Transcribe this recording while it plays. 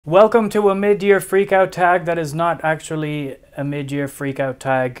Welcome to a mid-year freakout tag that is not actually a mid-year freakout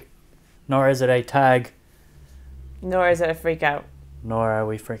tag, nor is it a tag. Nor is it a freakout. Nor are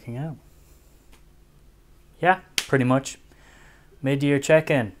we freaking out. Yeah, pretty much. Mid-year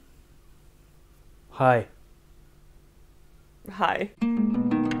check-in. Hi. Hi.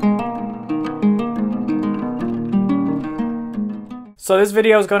 So this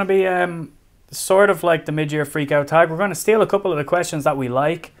video is going to be sort of like the mid-year freakout tag. We're going to steal a couple of the questions that we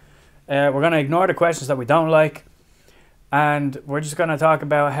like. We're going to ignore the questions that we don't like. And we're just going to talk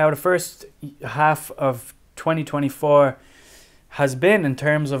about how the first half of 2024 has been in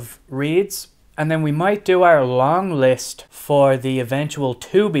terms of reads. And then we might do our long list for the eventual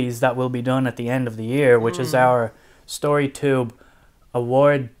Toobies that will be done at the end of the year, which is our StoryToob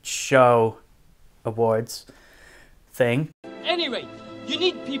award show awards thing. Anyway, you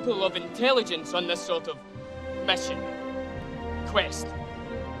need people of intelligence on this sort of mission. Quest.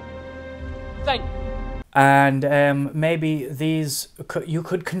 Thing. And maybe these, you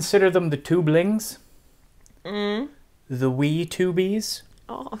could consider them the Tooblings. The wee Toobies.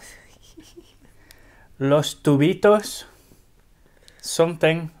 Oh. Los Tubitos.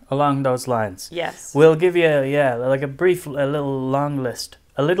 Something along those lines. Yes. We'll give you, like a little long list.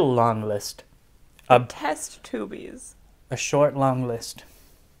 A little long list. Test Toobies. A short long list.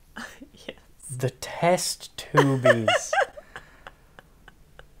 Yes. The test Toobies.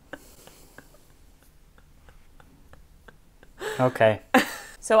 Okay.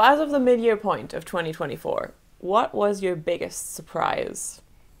 So as of the mid-year point of 2024, what was your biggest surprise?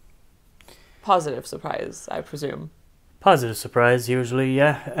 Positive surprise, I presume. Positive surprise, usually,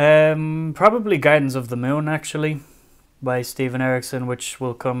 yeah. Probably Gardens of the Moon, actually, by Stephen Erickson, which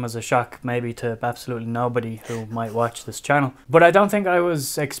will come as a shock maybe to absolutely nobody who might watch this channel. But I don't think I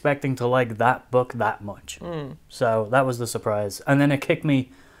was expecting to like that book that much. So that was the surprise. And then it kicked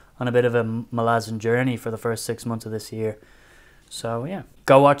me on a bit of a Malazan journey for the first 6 months of this year. So yeah,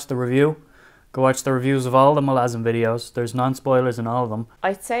 go watch the review. Go watch the reviews of all the Malazan videos. There's non-spoilers in all of them.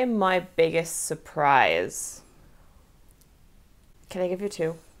 I'd say my biggest surprise... Can I give you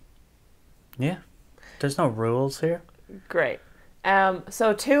two? Yeah. There's no rules here. Great.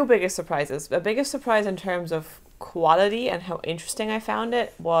 So two biggest surprises. The biggest surprise in terms of quality and how interesting I found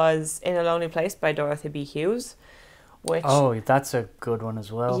it was In a Lonely Place by Dorothy B. Hughes. Which, oh, that's a good one as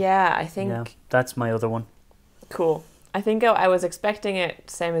well. yeah, I think... Yeah, that's my other one. Cool. I think I was expecting it,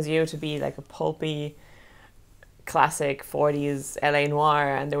 same as you, to be like a pulpy, classic 40s LA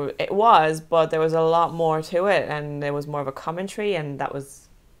noir, and it was, but there was a lot more to it, and there was more of a commentary, and it was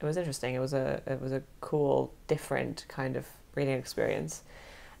interesting. It was a cool, different kind of reading experience.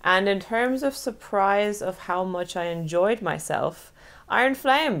 And in terms of surprise of how much I enjoyed myself, Iron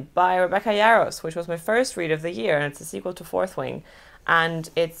Flame by Rebecca Yarros, which was my first read of the year, and it's a sequel to Fourth Wing, and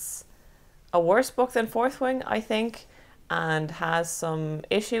it's a worse book than Fourth Wing, I think, and has some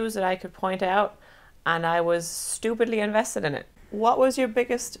issues that I could point out, and I was stupidly invested in it. What was your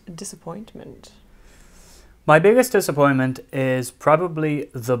biggest disappointment? My biggest disappointment is probably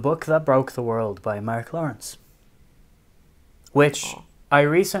The Book That Broke the World by Mark Lawrence, which I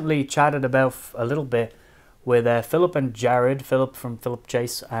recently chatted about a little bit with Philip and Jared, Philip from Philip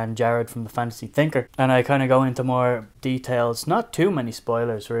Chase and Jared from The Fantasy Thinker, and I kind of go into more details, not too many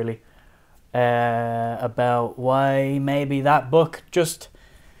spoilers really, about why maybe that book just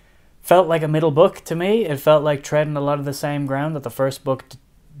felt like a middle book to me. It felt like treading a lot of the same ground that the first book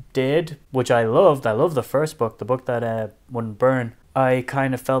did, which I loved. I love the first book, the book that wouldn't burn. I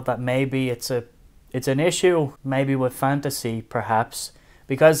kind of felt that maybe it's an issue maybe with fantasy, perhaps,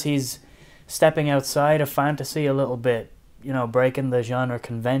 because he's stepping outside of fantasy a little bit, you know, breaking the genre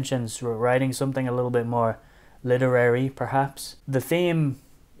conventions, writing something a little bit more literary, perhaps. The theme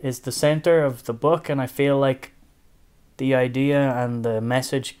is the center of the book, and I feel like the idea and the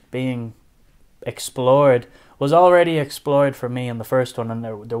message being explored was already explored for me in the first one, and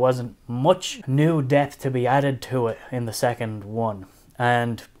there wasn't much new depth to be added to it in the second one.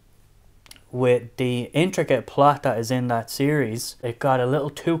 And with the intricate plot that is in that series, it got a little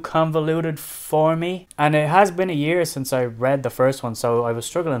too convoluted for me. And it has been a year since I read the first one, so I was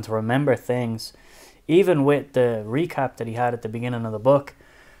struggling to remember things, even with the recap that he had at the beginning of the book.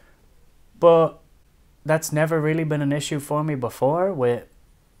 But that's never really been an issue for me before with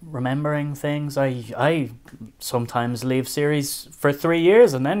remembering things. I sometimes leave series for 3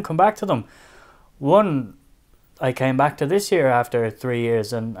 years and then come back to them. One I came back to this year after 3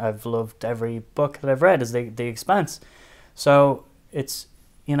 years, and I've loved every book that I've read, is The Expanse. So it's,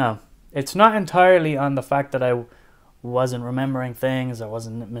 you know, it's not entirely on the fact that I wasn't remembering things, I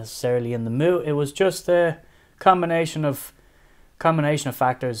wasn't necessarily in the mood. It was just a combination of combination of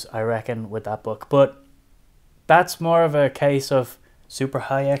factors, I reckon, with that book. But that's more of a case of super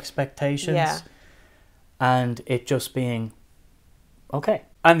high expectations. Yeah. And it just being okay.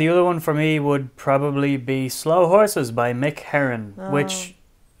 And the other one for me would probably be Slow Horses by Mick Herron, which,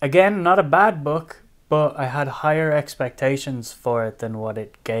 again, not a bad book, but I had higher expectations for it than what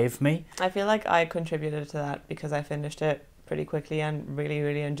it gave me. I feel like I contributed to that because I finished it pretty quickly and really,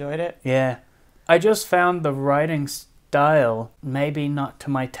 really enjoyed it. Yeah. I just found the writing style maybe not to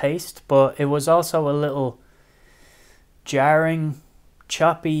my taste, but it was also a little jarring,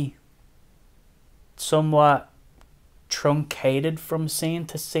 choppy, somewhat truncated from scene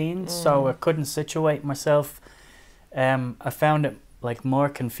to scene, so I couldn't situate myself. I found it like more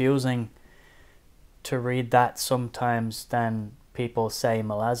confusing to read that sometimes than people say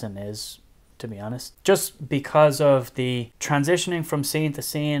Malazan is, to be honest. Just because of the transitioning from scene to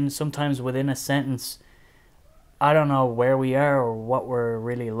scene, sometimes within a sentence, I don't know where we are or what we're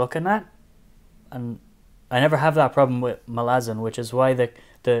really looking at. And I never have that problem with Malazan, which is why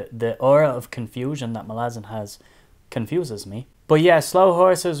the aura of confusion that Malazan has confuses me. But yeah, Slow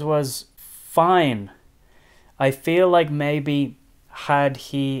Horses was fine. I feel like maybe had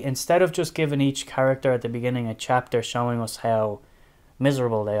he, instead of just giving each character at the beginning a chapter showing us how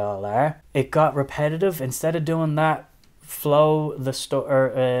miserable they all are, it got repetitive. Instead of doing that, start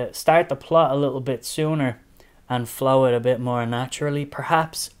the plot a little bit sooner and flow it a bit more naturally,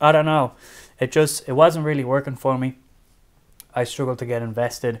 perhaps. I don't know. It wasn't really working for me. I struggled to get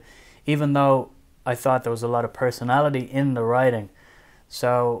invested, even though I thought there was a lot of personality in the writing.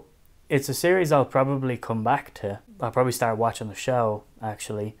 So it's a series I'll probably come back to. I'll probably start watching the show,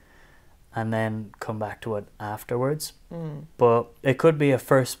 actually, and then come back to it afterwards. But it could be a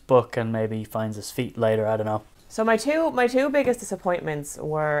first book and maybe he finds his feet later, I don't know. So my two biggest disappointments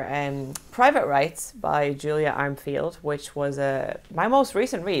were Private Rights by Julia Armfield, which was my most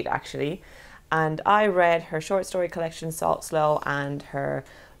recent read, actually. And I read her short story collection, Salt Slow, and her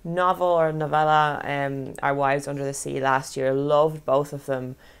novel or novella, Our Wives Under the Sea, last year. Loved both of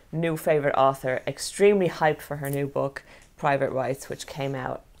them. New favourite author. Extremely hyped for her new book, Private Rights, which came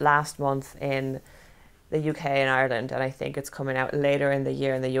out last month in the UK and Ireland, and I think it's coming out later in the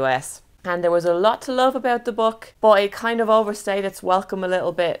year in the US. And there was a lot to love about the book, but it kind of overstayed its welcome a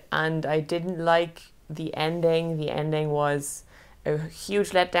little bit, and I didn't like the ending. The ending was a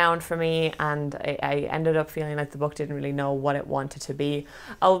huge letdown for me, and I ended up feeling like the book didn't really know what it wanted to be.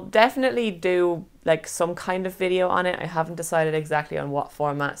 I'll definitely do like some kind of video on it. I haven't decided exactly on what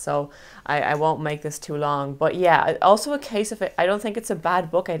format, so I won't make this too long. But yeah, also a case of it, I don't think it's a bad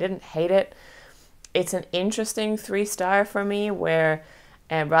book. I didn't hate it. It's an interesting 3-star for me, where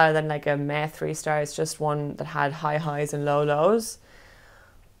rather than like a meh 3-star, it's just one that had high highs and low lows.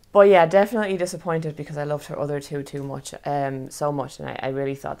 But yeah, definitely disappointed because I loved her other two so much, and I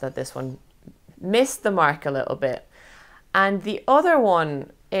really thought that this one missed the mark a little bit. And the other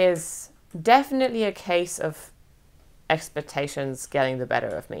one is definitely a case of expectations getting the better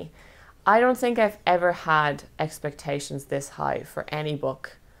of me. I don't think I've ever had expectations this high for any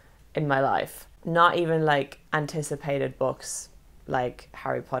book in my life. Not even like anticipated books like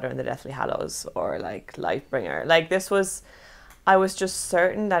Harry Potter and the Deathly Hallows or like Lightbringer. Like this was, I was just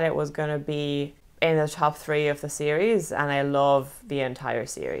certain that it was going to be in the top 3 of the series, and I love the entire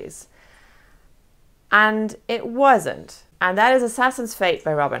series. And it wasn't. And that is Assassin's Fate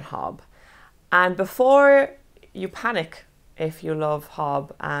by Robin Hobb. And before you panic if you love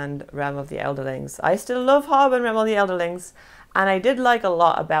Hobb and Realm of the Elderlings, I still love Hobb and Realm of the Elderlings, and I did like a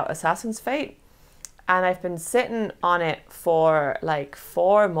lot about Assassin's Fate. And I've been sitting on it for like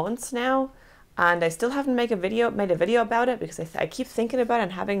 4 months now, and I still haven't made a video about it because I keep thinking about it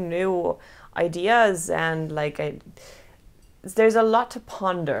and having new ideas, and like there's a lot to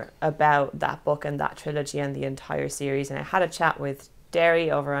ponder about that book and that trilogy and the entire series. And I had a chat with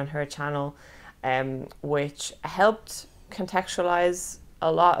Derry over on her channel, which helped contextualize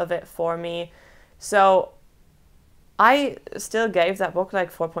a lot of it for me. So I still gave that book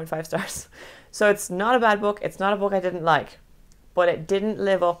like 4.5 stars. So it's not a bad book. It's not a book I didn't like, but it didn't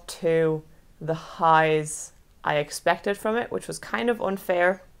live up to the highs I expected from it, which was kind of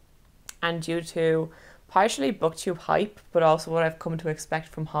unfair, and due to partially BookTube hype, but also what I've come to expect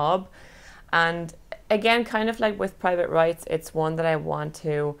from Hobb. And again, kind of like with Private Rights, it's one that I want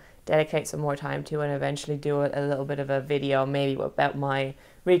to dedicate some more time to and eventually do a little bit of a video maybe about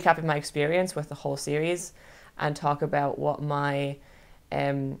recapping my experience with the whole series and talk about what my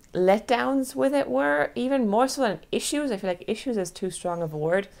letdowns with it were, even more so than issues. I feel like issues is too strong of a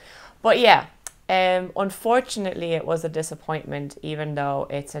word. But yeah, unfortunately it was a disappointment, even though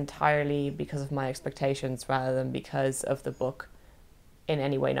it's entirely because of my expectations rather than because of the book in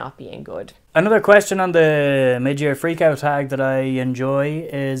any way not being good. Another question on the mid-year freakout tag that I enjoy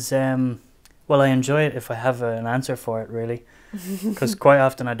is, well, I enjoy it if I have an answer for it, really, because quite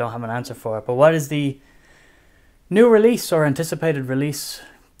often I don't have an answer for it. But what is the new release or anticipated release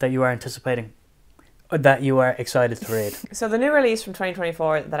that you are anticipating, or that you are excited to read? So the new release from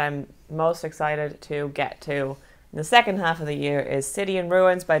 2024 that I'm most excited to get to in the second half of the year is City in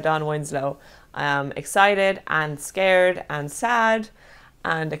Ruins by Don Winslow. I am excited and scared and sad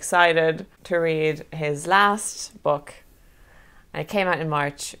and excited to read his last book. It came out in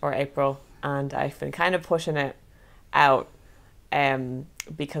March or April, and I've been kind of pushing it out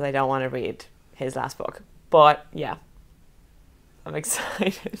because I don't want to read his last book. But yeah, I'm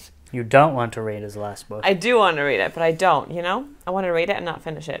excited. You don't want to read his last book? I do want to read it, but I don't, you know? I want to read it and not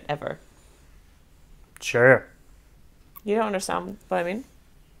finish it, ever. Sure. You don't understand what I mean?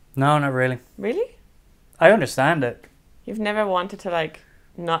 No, not really. Really? I understand it. You've never wanted to, like,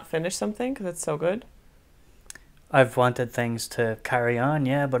 not finish something because it's so good? I've wanted things to carry on,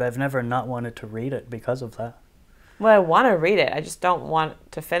 yeah, but I've never not wanted to read it because of that. Well, I want to read it. I just don't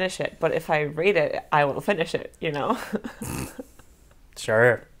want to finish it. But if I read it, I will finish it, you know?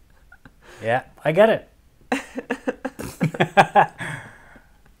 Sure. Yeah, I get it.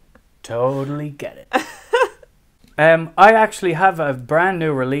 Totally get it. I actually have a brand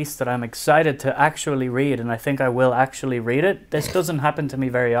new release that I'm excited to actually read, and I think I will actually read it. This doesn't happen to me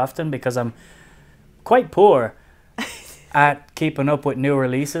very often because I'm quite poor at keeping up with new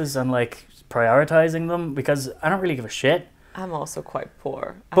releases and like prioritizing them because I don't really give a shit. I'm also quite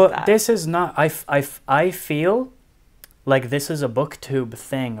poor at But that. this is not, I feel like this is a booktube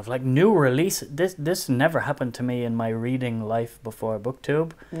thing of like new release. This never happened to me in my reading life before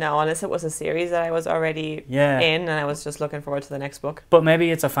booktube. No, unless it was a series that I was already Yeah. in and I was just looking forward to the next book. But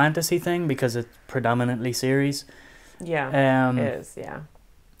maybe it's a fantasy thing because it's predominantly series. Yeah, it is, yeah.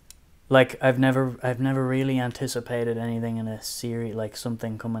 Like I've never really anticipated anything in a series, like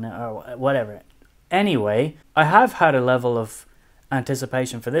something coming out or whatever. Anyway, I have had a level of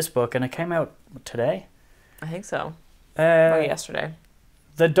anticipation for this book, and it came out today. I think so. Or yesterday.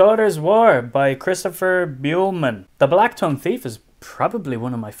 The Daughter's War by Christopher Buehlman. The Black Tongue Thief is probably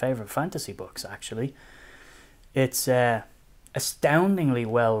one of my favorite fantasy books, actually. It's astoundingly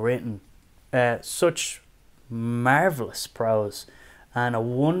well written. Such marvelous prose and a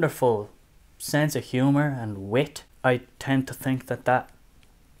wonderful sense of humor and wit. I tend to think that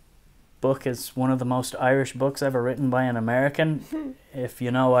book is one of the most Irish books ever written by an American. If you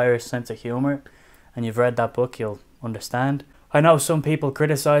know Irish sense of humor and you've read that book, you'll understand. I know some people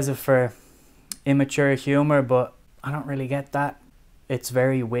criticize it for immature humor, but I don't really get that. It's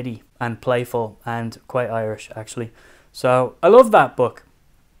very witty and playful and quite Irish, actually. So I love that book.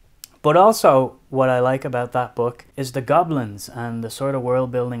 But also what I like about that book is the goblins and the sort of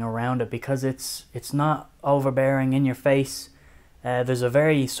world building around it, because it's not overbearing in your face. There's a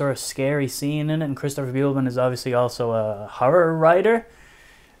very sort of scary scene in it, and Christopher Buehlman is obviously also a horror writer.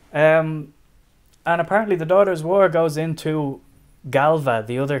 And apparently The Daughter's War goes into Galva,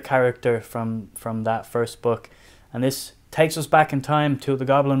 the other character from that first book. And this takes us back in time to the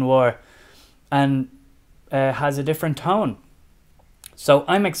Goblin War and has a different tone. So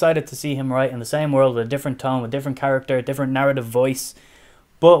I'm excited to see him write in the same world with a different tone, with different character, different narrative voice,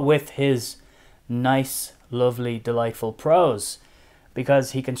 but with his nice, lovely, delightful prose.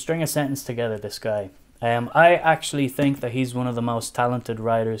 Because he can string a sentence together, this guy. I actually think that he's one of the most talented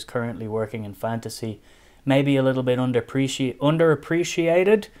writers currently working in fantasy. Maybe a little bit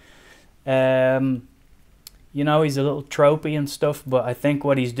underappreciated. You know, he's a little tropey and stuff, but I think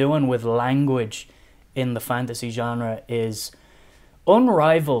what he's doing with language in the fantasy genre is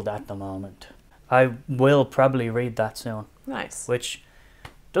unrivaled at the moment. I will probably read that soon. Nice. Which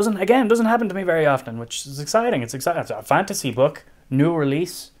doesn't happen to me very often, which is exciting. It's exciting. It's a fantasy book, new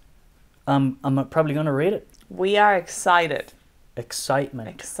release. I'm probably going to read it. We are excited.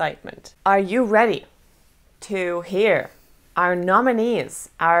 Excitement. Are you ready to hear our nominees,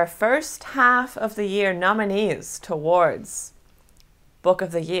 our first half of the year nominees towards Book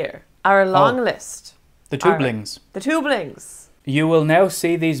of the Year? Our long list. The Tooblings. The Tooblings. You will now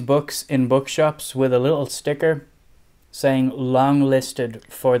see these books in bookshops with a little sticker saying long listed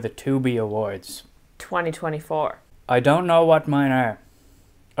for the Toobie Awards 2024. I don't know what mine are.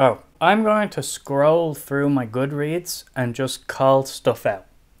 Oh, I'm going to scroll through my Goodreads and just call stuff out.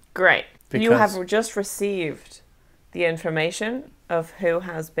 Great. You Because- have just received the information of who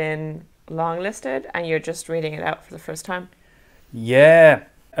has been longlisted and you're just reading it out for the first time. Yeah.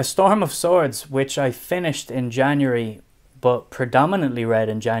 A Storm of Swords, which I finished in January, but predominantly read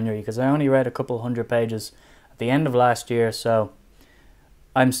in January because I only read a couple hundred pages at the end of last year, so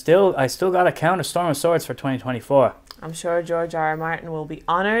I still got to count A Storm of Swords for 2024. I'm sure George R. R. Martin will be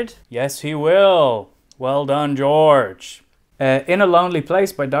honoured. Yes, he will. Well done, George. In a Lonely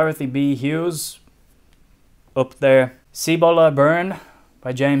Place by Dorothy B. Hughes. Up there. Cibola Byrne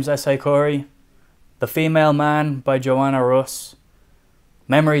by James S.A. Corey. The Female Man by Joanna Russ.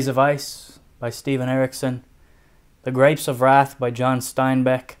 Memories of Ice by Stephen Erickson. The Grapes of Wrath by John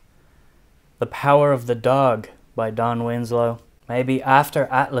Steinbeck. The Power of the Dog by Don Winslow. Maybe After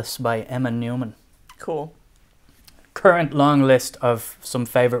Atlas by Emma Newman. Cool. Current long list of some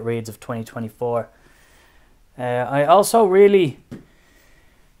favourite reads of 2024. I also really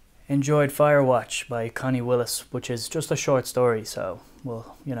enjoyed Firewatch by Connie Willis, which is just a short story, so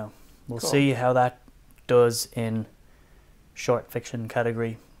we'll Cool. see how that does in short fiction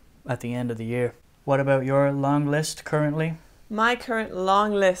category at the end of the year. What about your long list currently? My current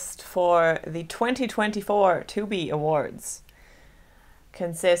long list for the 2024 Toobies Awards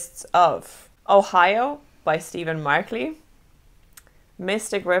consists of Ohio by Stephen Markley,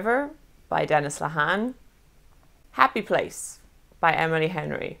 Mystic River by Dennis Lehane, Happy Place by Emily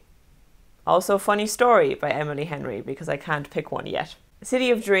Henry, also Funny Story by Emily Henry because I can't pick one yet,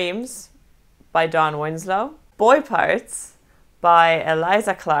 City of Dreams by Don Winslow, Boy Parts by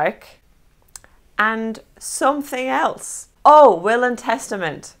Eliza Clark, and Something Else. Oh, Will and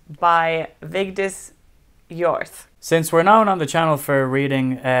Testament by Vigdis Hjorth. Since we're known on the channel for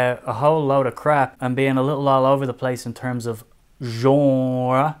reading a whole load of crap and being a little all over the place in terms of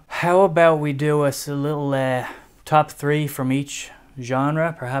genre, how about we do us a little top 3 from each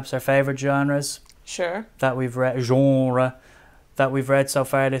genre, perhaps our favourite genres Sure. that we've read, so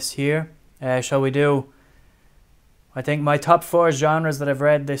far this year. Shall we do, I think my top 4 genres that I've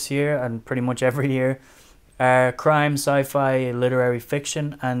read this year and pretty much every year are crime, sci-fi, literary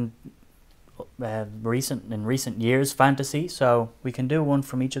fiction, and in recent years fantasy. So we can do one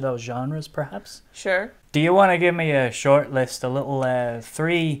from each of those genres, perhaps. Sure. Do you want to give me a short list, a little your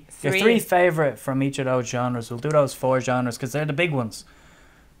 3 favourite from each of those genres? We'll do those 4 genres because they're the big ones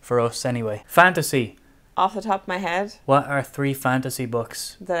for us anyway. Fantasy. Off the top of my head, What are 3 fantasy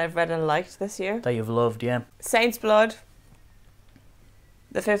books that I've read and liked this year. that you've loved? Yeah. Saint's Blood,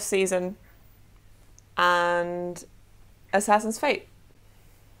 the 5th season, and Assassin's Fate,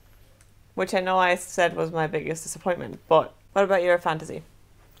 which I know I said was my biggest disappointment. But what about your fantasy?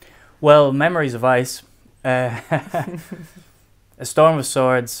 Well, Memories of Ice, A Storm of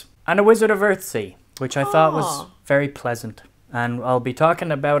Swords, and A Wizard of Earthsea, which I thought was very pleasant. And I'll be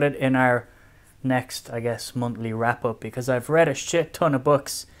talking about it in our next, I guess, monthly wrap-up, because I've read a shit ton of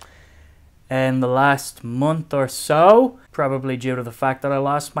books in the last month or so, probably due to the fact that I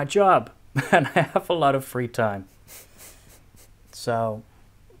lost my job and I have a lot of free time. So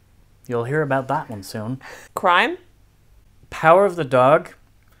you'll hear about that one soon. Crime? Power of the Dog,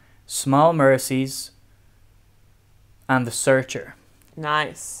 Small Mercies, and The Searcher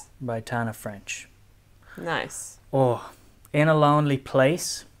Nice. by Tana French. Nice. Oh, In a Lonely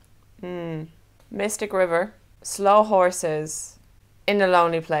Place. Mystic River, Slow Horses, In a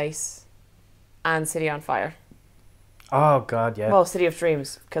Lonely Place, and City on Fire. Oh, God, yeah. Well, City of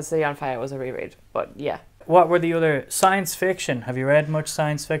Dreams, because City on Fire was a reread. But yeah. What were the other... Science fiction. Have you read much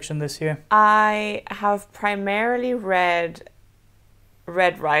science fiction this year? I have primarily read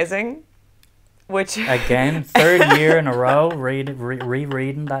Red Rising, which... Again, 3rd year in a row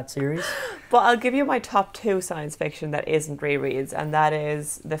rereading that series. But I'll give you my top 2 science fiction that isn't rereads, and that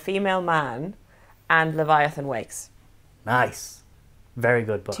is The Female Man and Leviathan Wakes. Nice. Very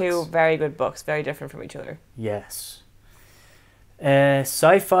good books. 2 very good books, very different from each other. Yes.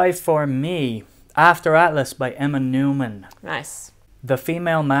 Sci-fi for me. After Atlas by Emma Newman. Nice. The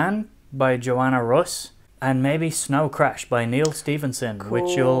Female Man by Joanna Russ. And maybe Snow Crash by Neil Stevenson,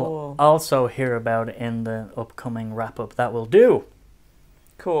 which you'll also hear about in the upcoming wrap-up that we'll do.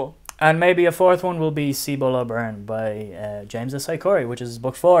 Cool. And maybe a 4th one will be Cibola Byrne by James S.A. Corey, which is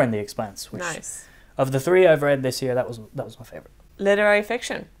book 4 in The Expanse. Which, nice. Of the 3 I've read this year, that was my favourite. Literary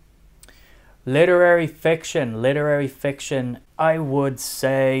fiction. Literary fiction, I would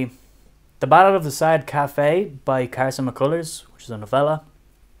say The Ballad of the Sad Cafe by Carson McCullers, which is a novella.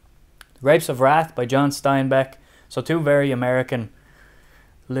 The Grapes of Wrath by John Steinbeck. So 2 very American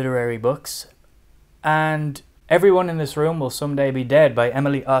literary books. And Everyone in This Room Will Someday Be Dead by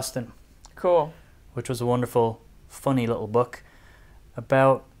Emily Austen. Cool. Which was a wonderful, funny little book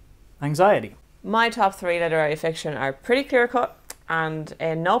about anxiety. My top 3 literary fiction are pretty clear-cut, and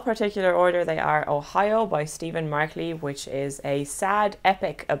in no particular order they are Ohio by Stephen Markley, which is a sad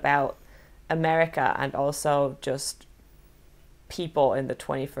epic about America and also just people in the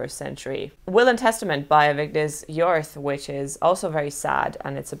 21st century. Will and Testament by Vigdis Hjorth, which is also very sad,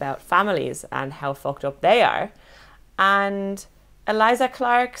 and it's about families and how fucked up they are. And Eliza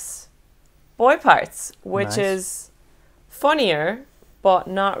Clark's Boy Parts, which is funnier, but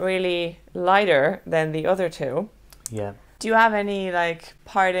not really lighter than the other two. Yeah. Do you have any like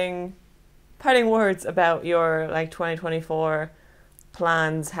parting words about your like 2024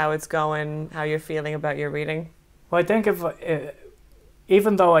 plans, how it's going, how you're feeling about your reading? Well, I think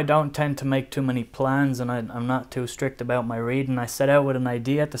even though I don't tend to make too many plans and I'm not too strict about my reading, I set out with an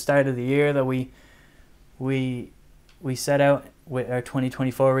idea at the start of the year that we set out with our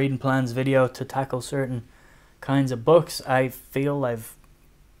 2024 reading plans video to tackle certain kinds of books. I feel I've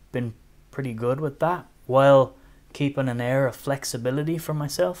been pretty good with that, while keeping an air of flexibility for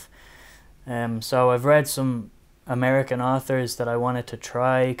myself. So I've read some American authors that I wanted to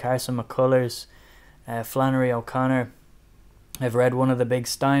try, Carson McCullers, Flannery O'Connor. I've read one of the big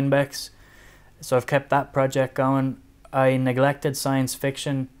Steinbecks, so I've kept that project going. I neglected science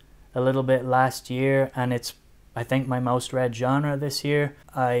fiction a little bit last year, and it's, I think, my most read genre this year.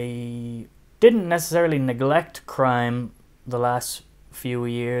 I didn't necessarily neglect crime the last few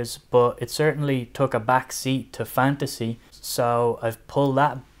years, but it certainly took a back seat to fantasy, so I've pulled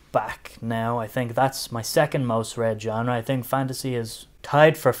that back now. I think that's my second most read genre. I think fantasy is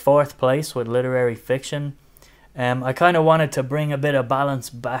tied for 4th place with literary fiction. I kind of wanted to bring a bit of balance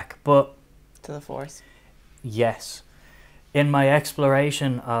back, but to the force. Yes. In my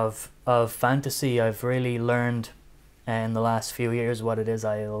exploration of fantasy, I've really learned in the last few years what it is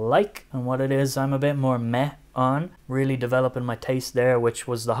I like and what it is I'm a bit more meh on. Really developing my taste there, which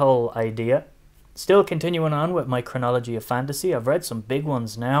was the whole idea. Still continuing on with my chronology of fantasy. I've read some big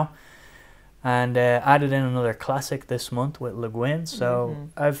ones now, and added in another classic this month with Le Guin. So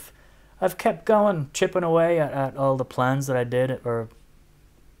I've kept going, chipping away at all the plans that I did, or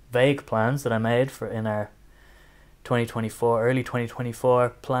vague plans that I made for in our early 2024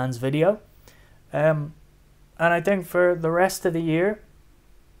 plans video. And I think for the rest of the year,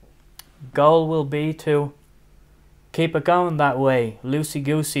 goal will be to keep it going that way,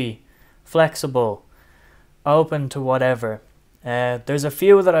 loosey-goosey, flexible, open to whatever. There's a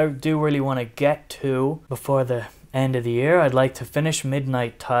few that I do really want to get to before the end of the year. I'd like to finish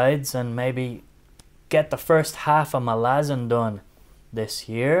Midnight Tides and maybe get the first half of Malazan done this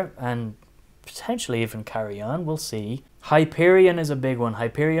year, and potentially even carry on. We'll see. Hyperion is a big one.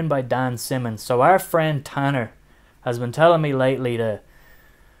 Hyperion by Dan Simmons. So our friend Tanner has been telling me lately to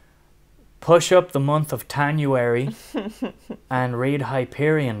push up the month of Tanuary and read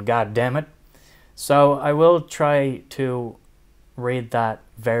Hyperion, god damn it. So I will try to read that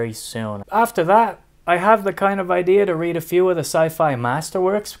very soon. After that, I have the kind of idea to read a few of the sci-fi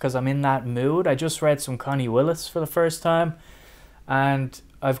masterworks because I'm in that mood. I just read some Connie Willis for the first time, and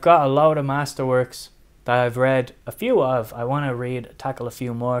I've got a load of masterworks that I've read a few of. I want to tackle a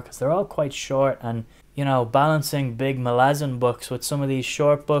few more because they're all quite short, and you know, balancing big Malazan books with some of these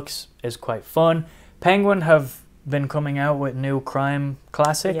short books is quite fun. Penguin have been coming out with new crime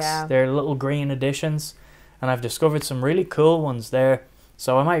classics. Yeah. They're little green editions, and I've discovered some really cool ones there.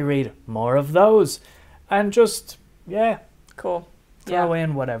 So I might read more of those and just, yeah, Cool. throw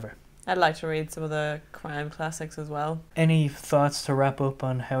in whatever. I'd like to read some of the crime classics as well. Any thoughts to wrap up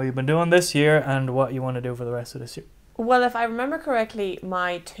on how you've been doing this year and what you want to do for the rest of this year? Well, if I remember correctly,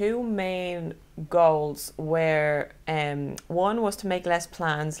 my two main goals were one was to make less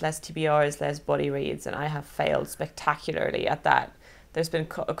plans, less TBRs, less buddy reads, and I have failed spectacularly at that. There's been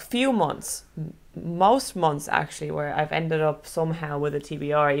a few months, most months actually, where I've ended up somehow with a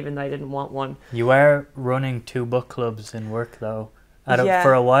TBR even though I didn't want one. You are running 2 book clubs in work though. Yeah.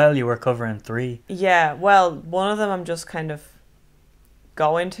 For a while you were covering 3. Yeah, well, one of them I'm just kind of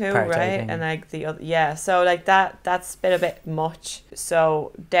going to, right? Partaking. And like the other, yeah, so like that's been a bit much,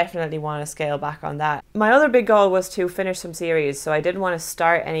 so definitely want to scale back on that. My other big goal was to finish some series, so I didn't want to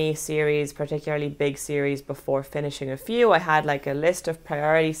start any series, particularly big series, before finishing a few. I had like a list of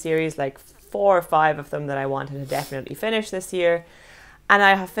priority series, like 4 or 5 of them that I wanted to definitely finish this year, and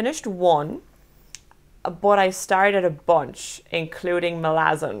I have finished one, but I started a bunch, including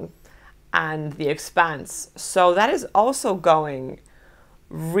Malazan and The Expanse, so that is also going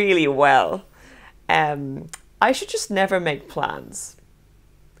really well. I should just never make plans,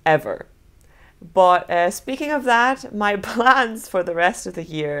 ever. But speaking of that, my plans for the rest of the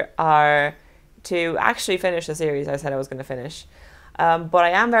year are to actually finish the series I said I was going to finish. But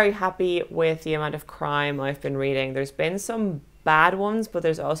I am very happy with the amount of crime I've been reading. There's been some bad ones, but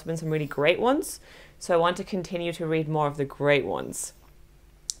there's also been some really great ones. So I want to continue to read more of the great ones.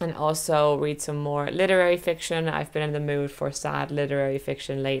 and also read some more literary fiction. I've been in the mood for sad literary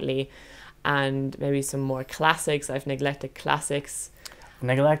fiction lately, and maybe some more classics. I've neglected classics.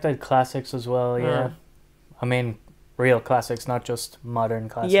 Neglected classics as well, yeah. I mean, real classics, not just modern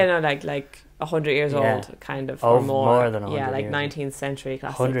classics. Yeah, no, like 100 years old, kind of, or more. More than 100 Yeah, like years. 19th century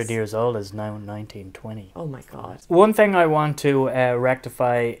classics. 100 years old is now 1920. Oh my God. One thing I want to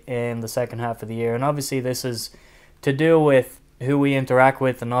rectify in the second half of the year, and obviously this is to do with who we interact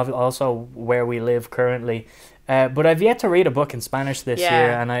with and also where we live currently, but I've yet to read a book in Spanish this year,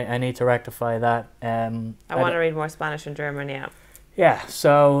 and I need to rectify that. I want to read more Spanish and German, yeah. Yeah,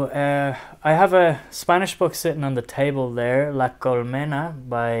 so I have a Spanish book sitting on the table there, La Colmena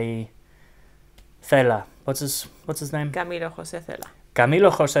by Cela. What's his name? Camilo José Cela. Camilo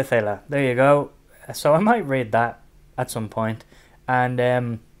José Cela. There you go. So I might read that at some point. And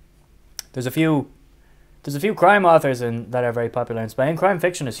there's a few crime authors that are very popular in Spain. Crime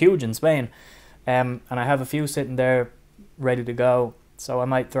fiction is huge in Spain. And I have a few sitting there ready to go. So I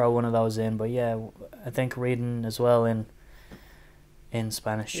might throw one of those in. But yeah, I think reading as well in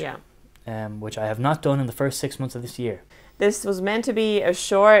Spanish. Yeah. Which I have not done in the first 6 months of this year. This was meant to be a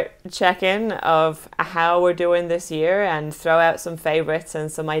short check-in of how we're doing this year and throw out some favourites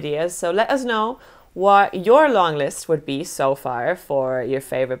and some ideas. So let us know what your long list would be so far for your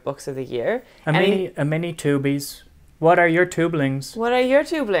favourite books of the year. A mini Toobies. What are your tubelings? What are your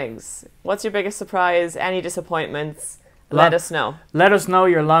tubelings? What's your biggest surprise? Any disappointments? Let us know. Let us know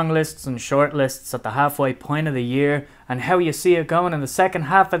your long lists and short lists at the halfway point of the year and how you see it going in the second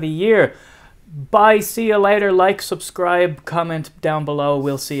half of the year. Bye, see you later. Like, subscribe, comment down below.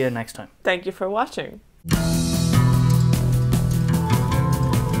 We'll see you next time. Thank you for watching.